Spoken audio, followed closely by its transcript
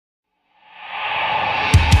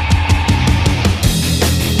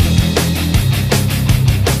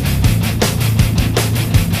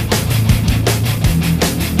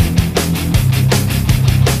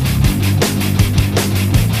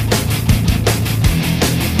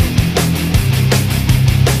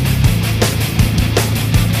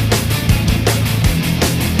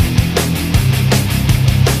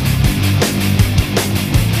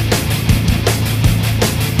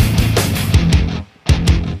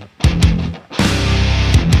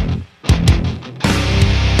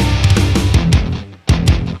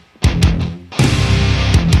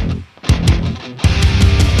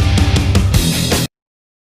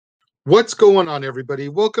What's going on, everybody?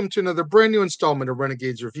 Welcome to another brand new installment of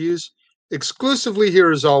Renegades Reviews, exclusively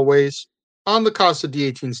here as always on the Casa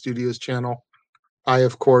D18 Studios channel. I,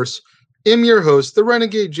 of course, am your host, the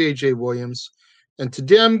Renegade JJ Williams, and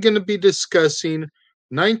today I'm going to be discussing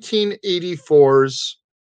 1984's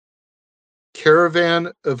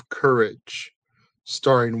Caravan of Courage,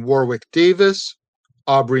 starring Warwick Davis,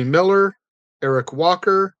 Aubrey Miller, Eric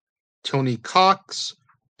Walker, Tony Cox,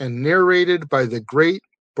 and narrated by the great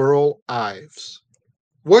Burl Ives.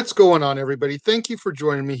 What's going on, everybody? Thank you for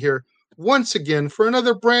joining me here once again for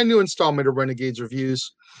another brand new installment of Renegades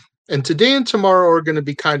Reviews. And today and tomorrow are going to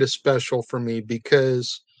be kind of special for me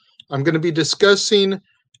because I'm going to be discussing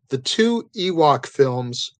the two Ewok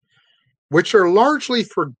films, which are largely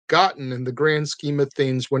forgotten in the grand scheme of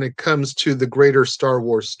things when it comes to the greater Star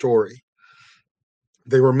Wars story.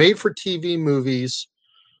 They were made for TV movies,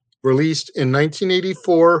 released in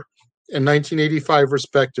 1984 and 1985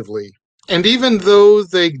 respectively. And even though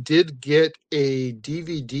they did get a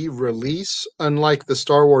DVD release, unlike the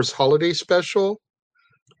Star Wars Holiday Special,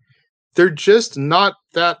 they're just not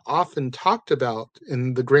that often talked about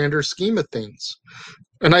in the grander scheme of things.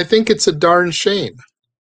 And I think it's a darn shame.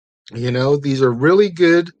 You know, these are really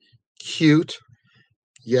good, cute,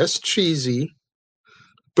 yes, cheesy,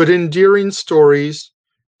 but endearing stories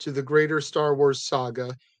to the greater Star Wars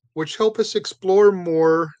saga, which help us explore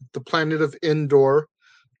more the planet of Endor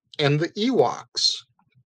and the Ewoks.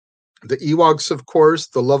 The Ewoks, of course,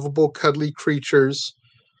 the lovable, cuddly creatures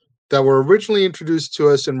that were originally introduced to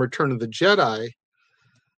us in Return of the Jedi,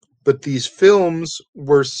 but these films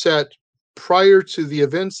were set prior to the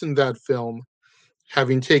events in that film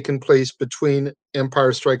having taken place between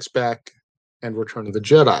Empire Strikes Back and Return of the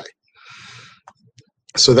Jedi.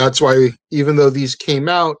 So that's why, even though these came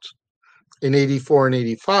out in 84 and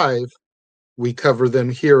 85, we cover them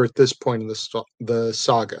here at this point in the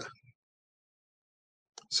saga.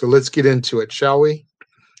 So let's get into it, shall we?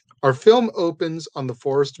 Our film opens on the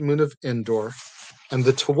forest moon of Endor, and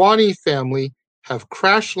the Tawani family have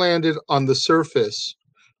crash landed on the surface,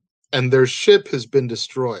 and their ship has been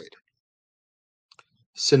destroyed.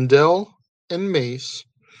 Sindel and Mace,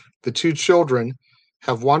 the two children,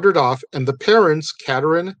 have wandered off, and the parents,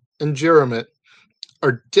 Katerin and Jeremit,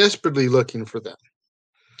 are desperately looking for them.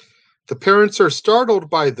 The parents are startled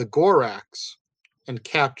by the Gorax and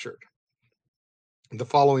captured. The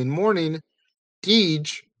following morning,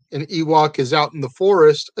 Deej, an Ewok, is out in the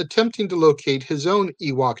forest attempting to locate his own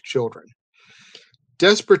Ewok children.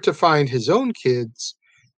 Desperate to find his own kids,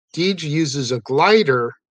 Deej uses a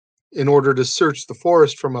glider in order to search the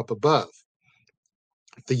forest from up above.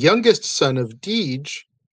 The youngest son of Deej,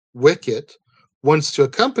 Wicket, wants to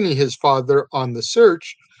accompany his father on the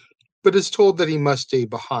search, but is told that he must stay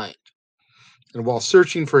behind. And while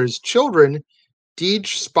searching for his children, Deej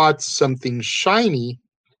spots something shiny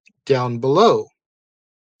down below.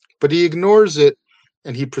 But he ignores it,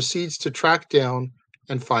 and he proceeds to track down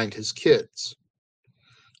and find his kids.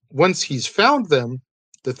 Once he's found them,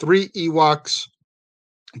 the three Ewoks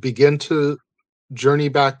begin to journey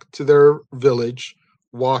back to their village,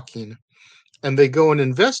 walking, and they go and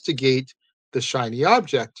investigate the shiny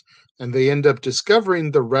object, and they end up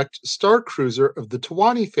discovering the wrecked star cruiser of the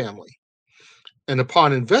Tawani family. And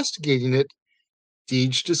upon investigating it,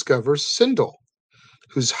 Deej discovers Sindel,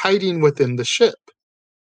 who's hiding within the ship.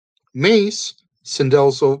 Mace,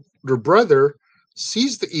 Sindel's older brother,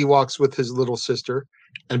 sees the Ewoks with his little sister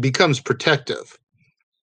and becomes protective.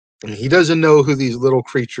 And he doesn't know who these little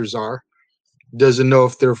creatures are, doesn't know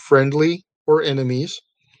if they're friendly or enemies,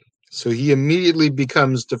 so he immediately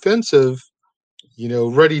becomes defensive,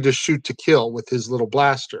 ready to shoot to kill with his little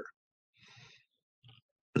blaster.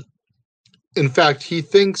 In fact, he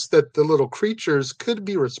thinks that the little creatures could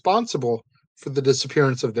be responsible for the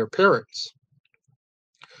disappearance of their parents.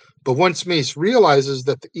 But once Mace realizes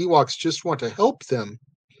that the Ewoks just want to help them,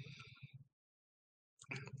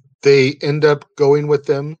 they end up going with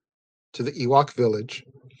them to the Ewok village,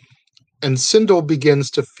 and Sindel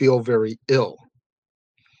begins to feel very ill.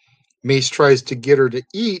 Mace tries to get her to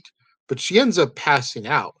eat, but she ends up passing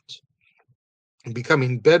out and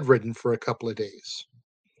becoming bedridden for a couple of days.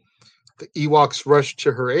 The Ewoks rush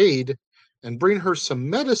to her aid and bring her some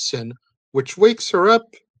medicine, which wakes her up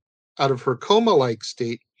out of her coma-like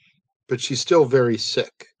state, but she's still very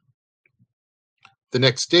sick. The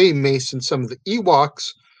next day, Mace and some of the Ewoks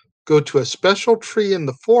go to a special tree in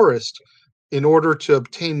the forest in order to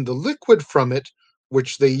obtain the liquid from it,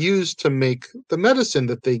 which they use to make the medicine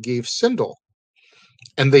that they gave Sindel.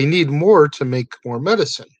 And they need more to make more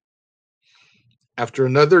medicine. After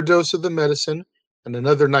another dose of the medicine and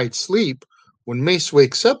another night's sleep, when Mace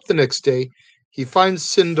wakes up the next day, he finds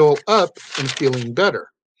Sindel up and feeling better.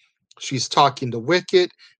 She's talking to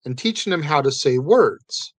Wicket and teaching him how to say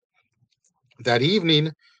words. That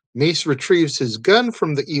evening, Mace retrieves his gun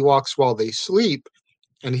from the Ewoks while they sleep,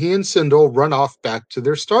 and he and Sindel run off back to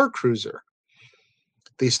their star cruiser.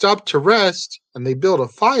 They stop to rest, and they build a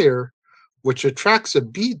fire, which attracts a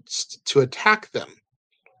beast to attack them.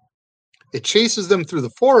 It chases them through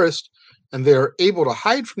the forest, and they are able to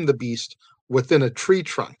hide from the beast within a tree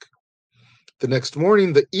trunk. The next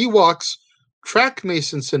morning, the Ewoks track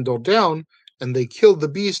Mace and Sindel down, and they kill the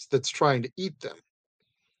beast that's trying to eat them.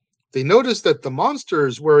 They notice that the monster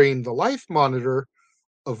is wearing the life monitor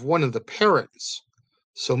of one of the parents.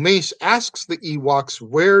 So Mace asks the Ewoks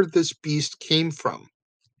where this beast came from.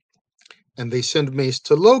 And they send Mace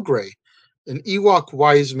to Logray, an Ewok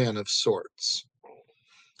wise man of sorts.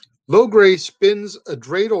 Logray spins a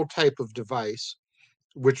dreidel type of device,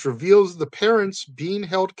 which reveals the parents being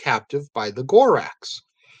held captive by the Gorax,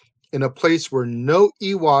 in a place where no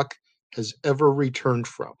Ewok has ever returned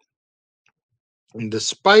from. And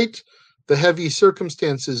despite the heavy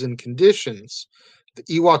circumstances and conditions, the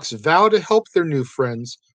Ewoks vow to help their new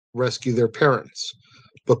friends rescue their parents.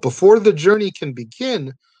 But before the journey can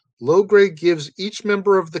begin, Logray gives each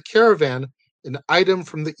member of the caravan an item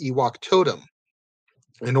from the Ewok totem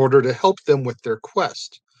in order to help them with their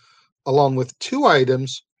quest, along with 2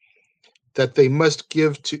 items that they must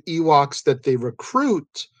give to Ewoks that they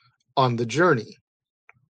recruit on the journey.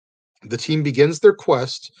 The team begins their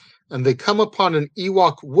quest, and they come upon an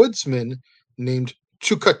Ewok woodsman named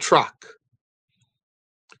Chukatrak,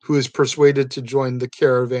 who is persuaded to join the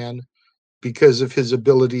caravan because of his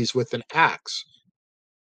abilities with an axe.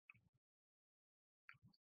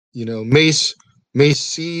 Mace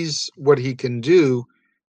sees what he can do,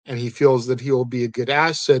 and he feels that he will be a good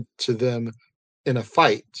asset to them in a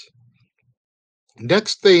fight.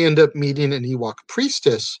 Next, they end up meeting an Ewok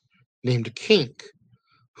priestess named Kink,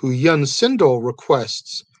 who young Sindel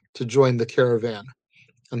requests to join the caravan,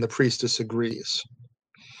 and the priestess agrees.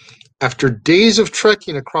 After days of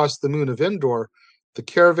trekking across the moon of Endor, the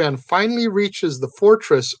caravan finally reaches the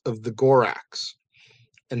fortress of the Gorax,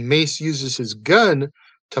 and Mace uses his gun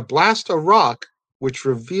to blast a rock which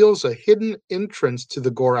reveals a hidden entrance to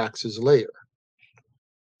the Gorax's lair.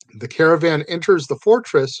 The caravan enters the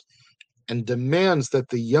fortress and demands that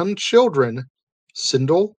the young children,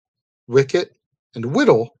 Sindel, Wicket, and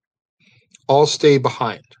Whittle, all stay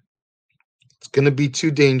behind. It's going to be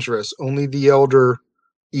too dangerous. Only the elder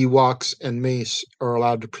Ewoks and Mace are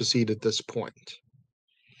allowed to proceed at this point.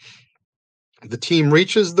 The team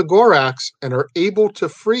reaches the Gorax and are able to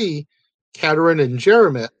free Katerin and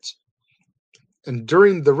Jeremit. And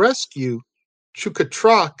during the rescue,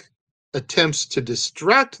 Chukatrak attempts to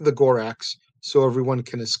distract the Gorax so everyone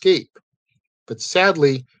can escape. But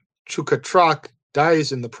sadly, Chukatrak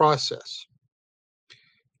dies in the process.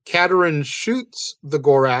 Katerin shoots the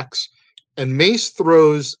Gorax, and Mace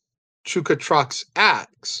throws Chukatrak's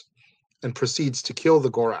axe and proceeds to kill the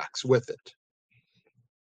Gorax with it.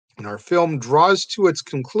 And our film draws to its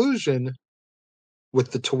conclusion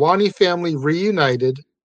with the Tawani family reunited,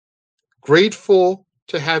 grateful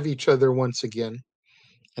to have each other once again,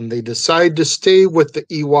 and they decide to stay with the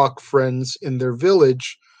Ewok friends in their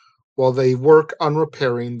village while they work on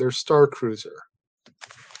repairing their star cruiser.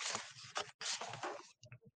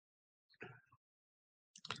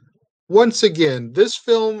 Once again, this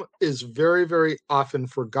film is very, very often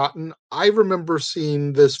forgotten. I remember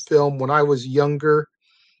seeing this film when I was younger.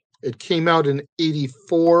 It came out in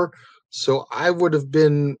 1984, so I would have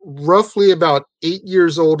been roughly about 8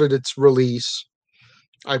 years old at its release.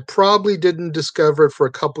 I probably didn't discover it for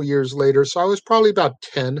a couple years later, so I was probably about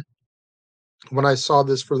 10 when I saw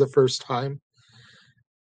this for the first time.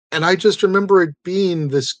 And I just remember it being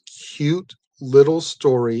this cute little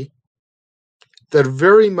story that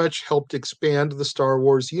very much helped expand the Star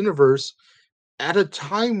Wars universe at a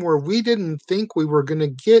time where we didn't think we were going to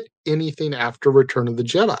get anything after Return of the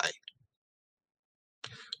Jedi.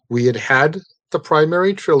 We had the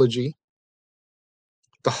primary trilogy.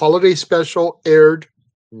 The holiday special aired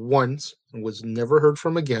once and was never heard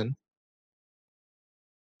from again.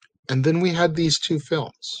 And then we had these 2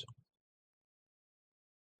 films.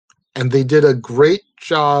 And they did a great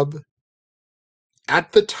job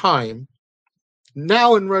at the time.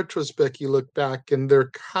 Now, in retrospect, you look back and they're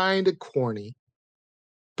kind of corny.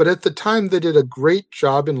 But at the time, they did a great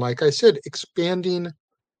job in, like I said, expanding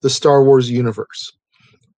the Star Wars universe,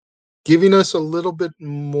 giving us a little bit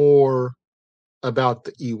more about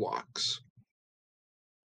the Ewoks.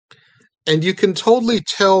 And you can totally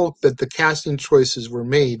tell that the casting choices were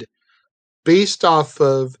made based off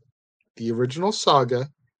of the original saga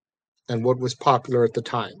and what was popular at the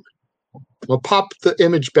time. I'll pop the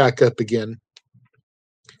image back up again.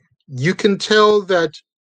 You can tell that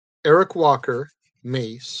Eric Walker,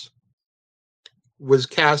 Mace, was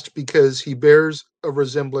cast because he bears a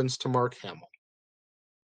resemblance to Mark Hamill.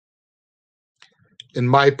 In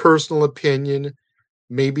my personal opinion,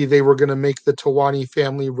 maybe they were going to make the Tawani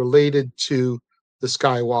family related to the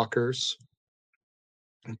Skywalkers,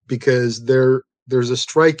 because there's a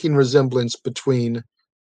striking resemblance between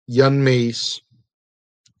young Mace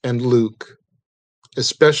and Luke,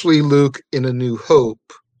 especially Luke in A New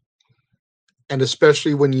Hope, and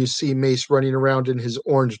especially when you see Mace running around in his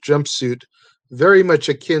orange jumpsuit, very much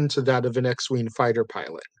akin to that of an X-Wing fighter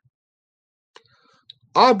pilot.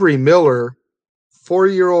 Aubrey Miller,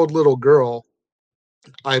 4-year-old little girl,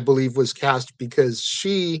 I believe was cast because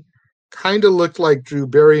she kind of looked like Drew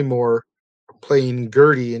Barrymore playing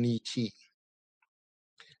Gertie in E.T.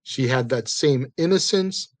 She had that same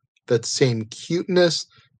innocence, that same cuteness,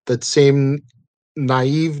 that same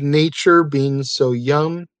naive nature, being so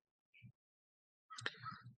young.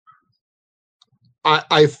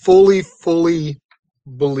 I fully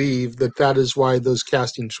believe that is why those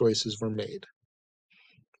casting choices were made.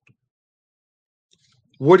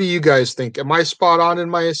 What do you guys think? Am I spot on in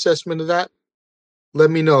my assessment of that?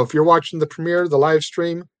 Let me know. If you're watching the premiere, the live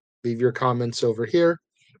stream, leave your comments over here.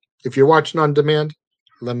 If you're watching on demand,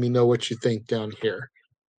 let me know what you think down here.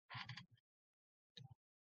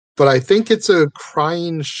 But I think it's a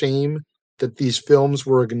crying shame that these films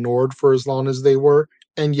were ignored for as long as they were.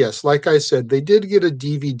 And yes, like I said, they did get a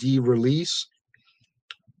DVD release.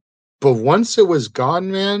 But once it was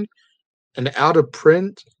gone, man, and out of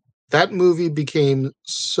print, that movie became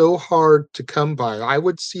so hard to come by. I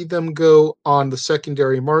would see them go on the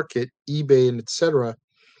secondary market, eBay and etc.,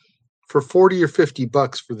 for $40 or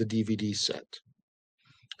 $50 for the DVD set.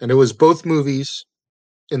 And it was both movies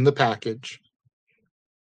in the package.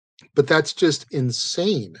 But that's just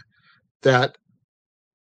insane that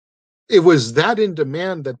it was that in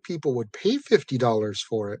demand that people would pay $50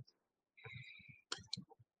 for it.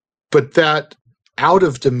 But that out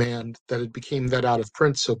of demand that it became that out of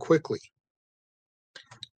print so quickly.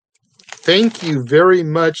 Thank you very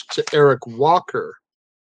much to Eric Walker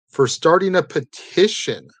for starting a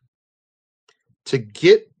petition to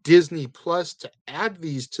get Disney Plus to add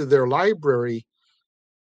these to their library.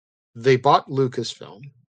 They bought Lucasfilm.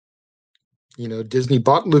 You know, Disney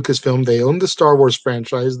bought Lucasfilm. They owned the Star Wars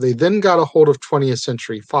franchise. They then got a hold of 20th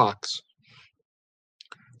Century Fox.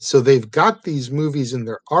 So they've got these movies in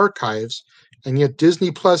their archives, and yet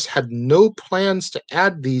Disney Plus had no plans to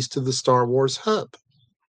add these to the Star Wars hub.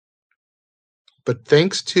 But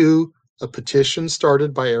thanks to a petition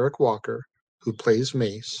started by Eric Walker, who plays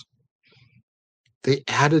Mace, they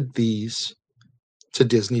added these to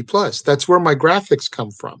Disney Plus. That's where my graphics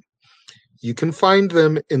come from. You can find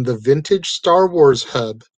them in the Vintage Star Wars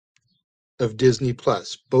hub of Disney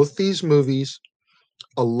Plus. Both these movies,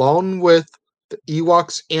 along with the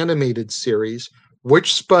Ewoks animated series,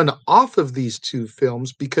 which spun off of these two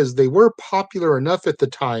films because they were popular enough at the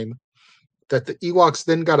time that the Ewoks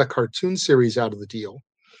then got a cartoon series out of the deal.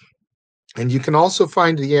 And you can also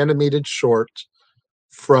find the animated short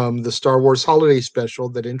from the Star Wars Holiday Special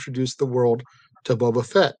that introduced the world to Boba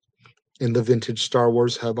Fett in the Vintage Star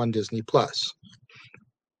Wars hub on Disney Plus.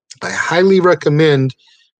 I highly recommend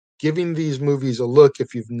giving these movies a look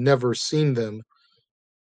if you've never seen them,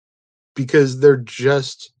 because they're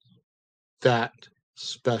just that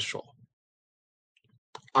special.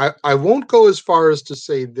 I won't go as far as to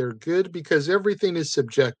say they're good, because everything is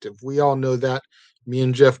subjective. We all know that. Me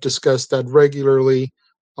and Jeff discuss that regularly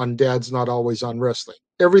on Dad's Not Always on Wrestling.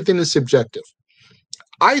 Everything is subjective.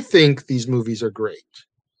 I think these movies are great.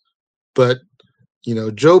 But, you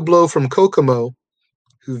know, Joe Blow from Kokomo,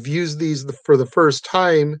 who views these for the first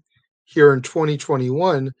time here in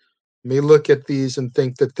 2021, may look at these and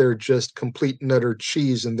think that they're just complete and utter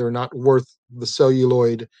cheese and they're not worth the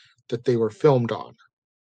celluloid that they were filmed on.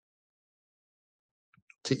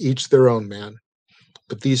 To each their own, man.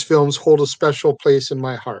 But these films hold a special place in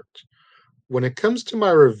my heart. When it comes to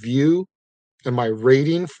my review and my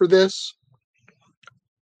rating for this,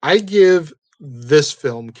 I give this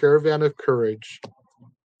film, Caravan of Courage,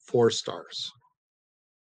 4 stars.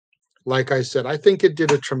 Like I said, I think it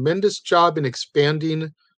did a tremendous job in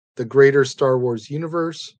expanding the greater Star Wars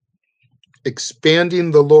universe,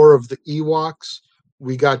 expanding the lore of the Ewoks.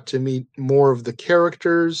 We got to meet more of the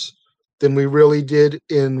characters than we really did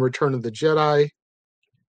in Return of the Jedi.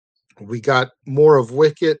 We got more of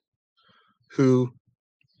Wicket, who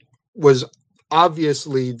was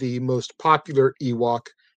obviously the most popular Ewok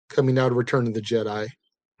coming out of Return of the Jedi.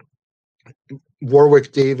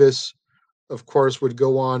 Warwick Davis of course, would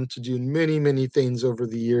go on to do many, many things over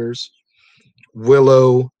the years.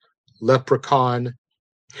 Willow, Leprechaun,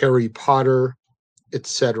 Harry Potter,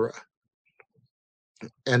 etc.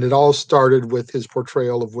 And it all started with his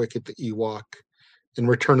portrayal of Wicket the Ewok in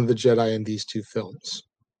Return of the Jedi in these two films.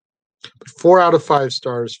 4 out of 5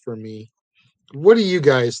 stars for me. What do you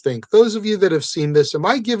guys think? Those of you that have seen this, am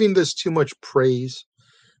I giving this too much praise?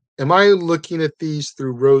 Am I looking at these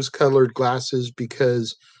through rose-colored glasses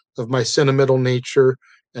because of my sentimental nature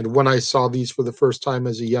and when I saw these for the first time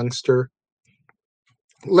as a youngster?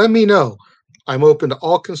 Let me know. I'm open to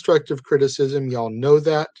all constructive criticism. Y'all know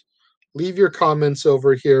that. Leave your comments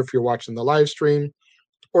over here if you're watching the live stream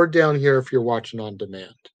or down here if you're watching on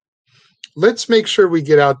demand. Let's make sure we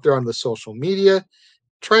get out there on the social media.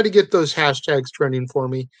 Try to get those hashtags trending for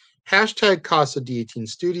me. Hashtag Casa D18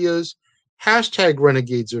 Studios, hashtag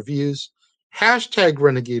Renegades Reviews, hashtag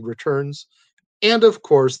Renegade Returns, and of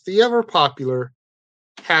course, the ever popular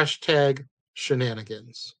hashtag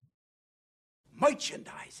Shenanigans.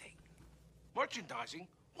 Merchandising. Merchandising?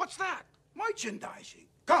 What's that? Merchandising.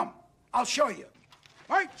 Come, I'll show you.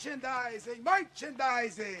 Merchandising,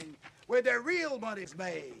 merchandising, where the real money's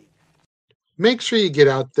made. Make sure you get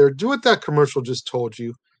out there. Do what that commercial just told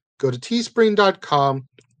you. Go to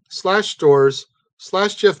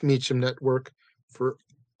teespring.com/stores/Jeff Meacham Network for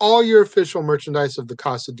all your official merchandise of the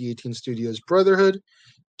Casa D18 Studios Brotherhood.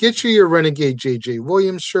 Get you your Renegade JJ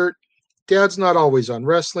Williams shirt. Dad's Not Always on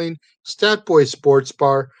Wrestling. Statboy Sports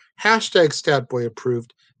Bar. Hashtag Statboy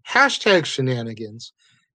Approved. Hashtag Shenanigans.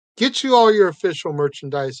 Get you all your official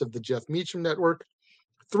merchandise of the Jeff Meacham Network.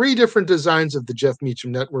 3 different designs of the Jeff Meacham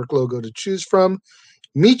Network logo to choose from.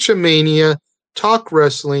 Meachamania, Talk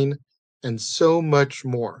Wrestling, and so much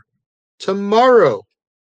more. Tomorrow,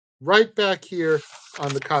 right back here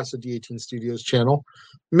on the Casa D18 Studios channel,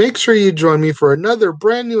 make sure you join me for another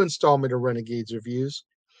brand new installment of Renegades Reviews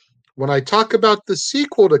when I talk about the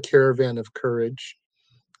sequel to Caravan of Courage,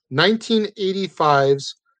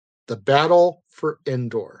 1985's The Battle for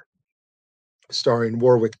Endor, starring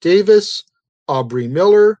Warwick Davis, Aubrey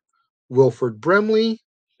Miller, Wilford Brimley,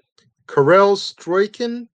 Karel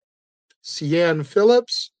Stroiken, Sian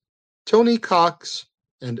Phillips, Tony Cox,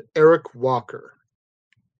 and Eric Walker.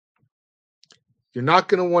 You're not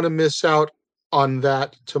going to want to miss out on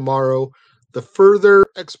that tomorrow. The further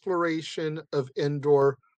exploration of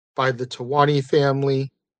Endor by the Tawani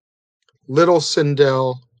family, Little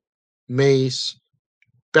Sindel, Mace,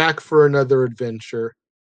 back for another adventure.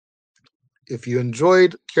 If you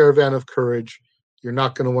enjoyed Caravan of Courage, you're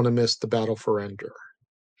not going to want to miss the Battle for Endor.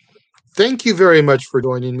 Thank you very much for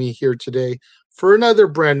joining me here today for another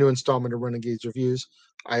brand new installment of Renegades Reviews.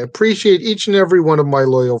 I appreciate each and every one of my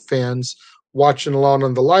loyal fans watching along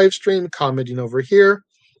on the live stream, commenting over here,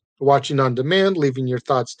 watching on demand, leaving your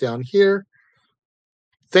thoughts down here.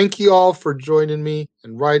 Thank you all for joining me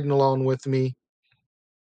and riding along with me.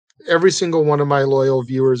 Every single one of my loyal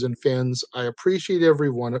viewers and fans, I appreciate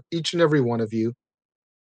each and every one of you.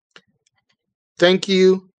 Thank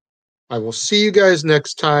you. I will see you guys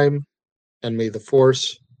next time, and may the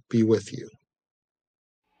Force be with you.